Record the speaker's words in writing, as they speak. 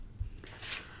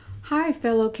Hi,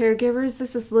 fellow caregivers.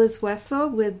 This is Liz Wessel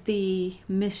with the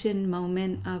Mission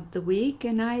Moment of the Week,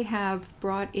 and I have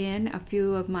brought in a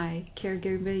few of my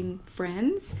caregiving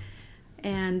friends,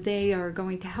 and they are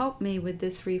going to help me with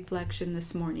this reflection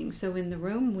this morning. So in the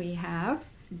room we have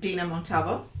Dina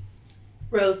Montalvo,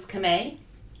 Rose Kamei,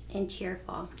 and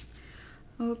Cheerful.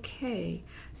 Okay,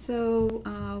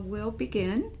 so we'll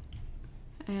begin.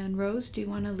 And Rose, do you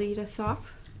want to lead us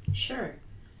off? Sure.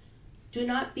 Do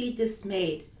not be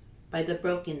dismayed by the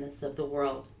brokenness of the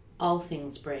world. All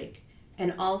things break,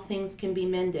 and all things can be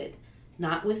mended,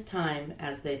 not with time,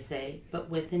 as they say, but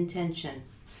with intention.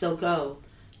 So go,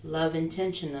 love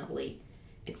intentionally,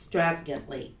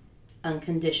 extravagantly,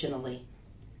 unconditionally.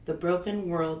 The broken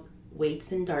world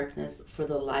waits in darkness for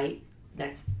the light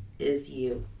that is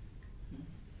you.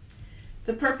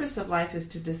 the purpose of life is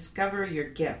to discover your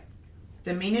gift.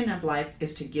 The meaning of life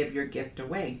is to give your gift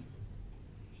away.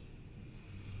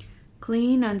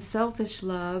 Clean, unselfish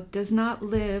love does not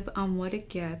live on what it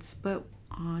gets, but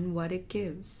on what it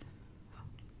gives.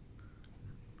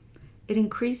 It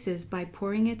increases by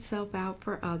pouring itself out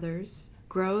for others,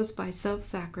 grows by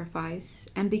self-sacrifice,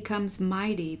 and becomes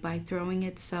mighty by throwing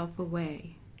itself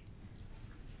away.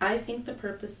 I think the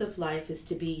purpose of life is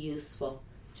to be useful,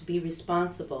 to be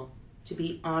responsible, to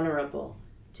be honorable,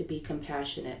 to be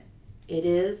compassionate. It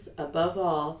is, above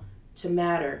all, to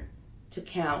matter, to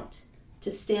count, to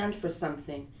stand for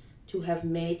something, to have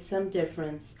made some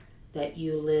difference, that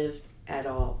you lived at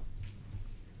all.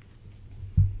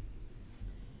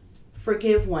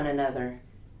 Forgive one another.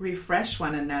 Refresh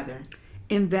one another.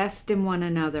 Invest in one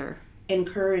another.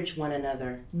 Encourage one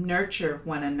another. Nurture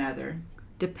one another.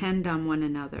 Depend on one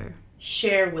another.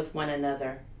 Share with one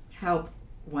another. Help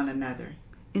one another.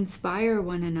 Inspire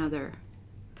one another.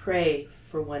 Pray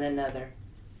for one another.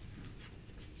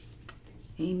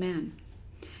 Amen.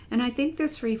 And I think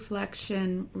this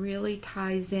reflection really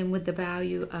ties in with the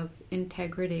value of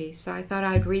integrity, so I thought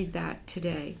I'd read that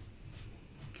today.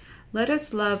 Let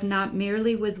us love not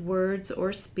merely with words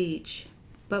or speech,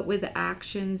 but with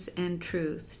actions and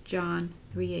truth. John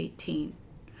 3:18.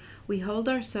 We hold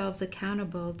ourselves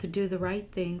accountable to do the right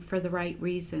thing for the right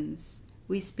reasons.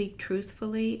 We speak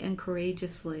truthfully and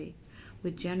courageously,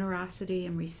 with generosity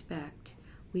and respect.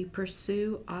 We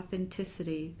pursue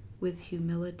authenticity with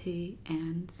humility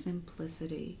and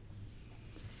simplicity.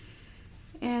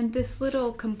 And this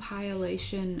little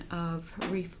compilation of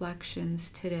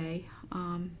reflections today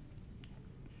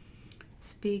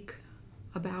speak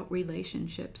about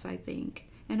relationships, I think.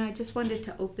 And I just wanted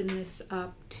to open this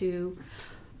up to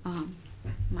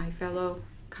my fellow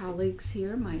colleagues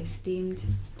here, my esteemed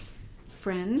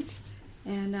friends,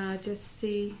 and just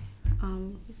see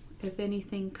if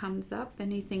anything comes up,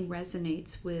 anything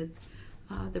resonates with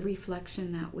the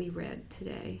reflection that we read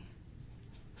today.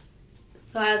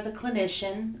 So as a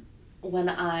clinician, when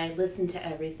I listen to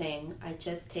everything, I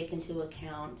just take into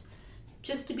account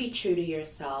just to be true to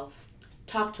yourself,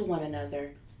 talk to one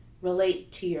another,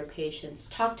 relate to your patients,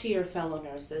 talk to your fellow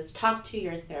nurses, talk to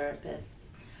your therapists,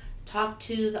 talk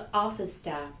to the office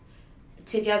staff.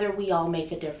 Together we all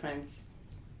make a difference.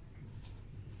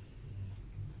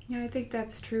 Yeah, I think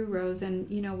that's true, Rose. And,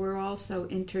 we're also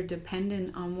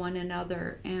interdependent on one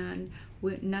another, and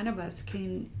none of us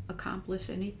can accomplish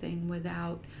anything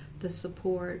without the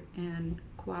support and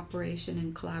cooperation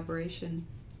and collaboration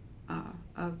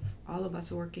of all of us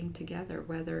working together,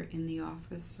 whether in the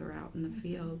office or out in the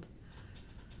field.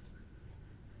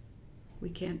 We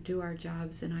can't do our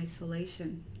jobs in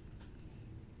isolation.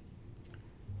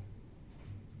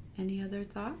 Any other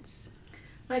thoughts?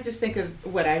 I just think of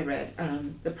what I read.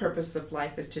 The purpose of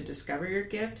life is to discover your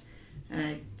gift. And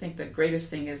I think the greatest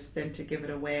thing is then to give it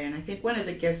away. And I think one of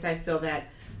the gifts I feel that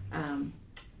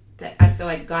I feel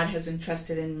like God has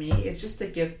entrusted in me is just the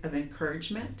gift of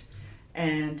encouragement.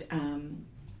 And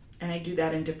I do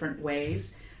that in different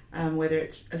ways, whether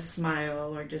it's a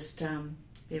smile or just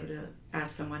be able to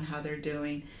ask someone how they're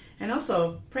doing. And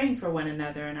also praying for one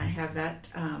another. And I have that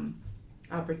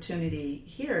opportunity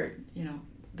here,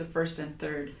 the first and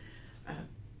third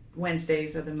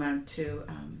Wednesdays of the month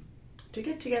to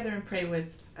get together and pray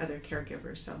with other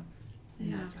caregivers. So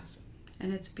that's awesome.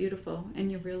 And it's beautiful, and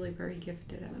you're really very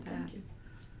gifted at that. Thank you.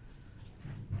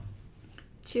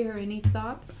 Cheer, any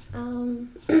thoughts? No,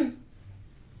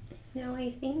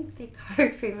 I think they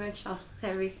covered pretty much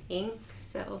everything.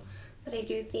 So, but I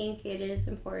do think it is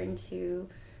important to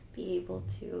be able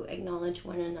to acknowledge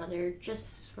one another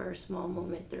just for a small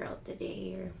moment throughout the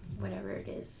day or whatever it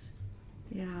is.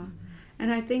 Yeah,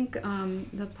 and I think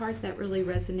the part that really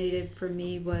resonated for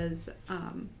me was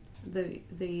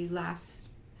the last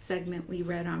segment we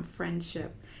read on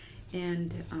friendship,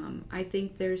 And I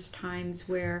think there's times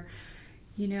where,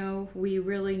 we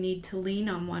really need to lean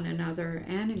on one another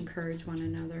and encourage one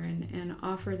another and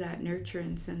offer that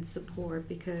nurturance and support,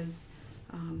 because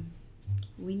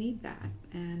we need that.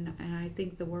 And I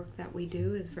think the work that we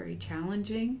do is very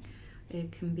challenging.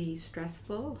 It can be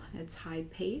stressful. It's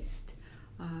high-paced.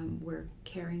 We're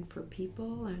caring for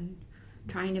people and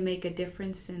trying to make a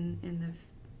difference in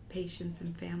the patients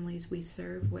and families we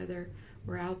serve, whether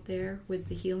we're out there with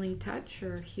the healing touch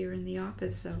or here in the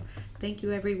office. So thank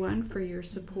you, everyone, for your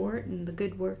support and the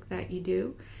good work that you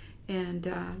do.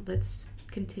 And let's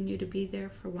continue to be there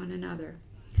for one another.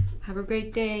 Have a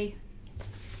great day.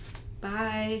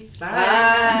 Bye.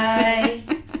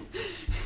 Bye.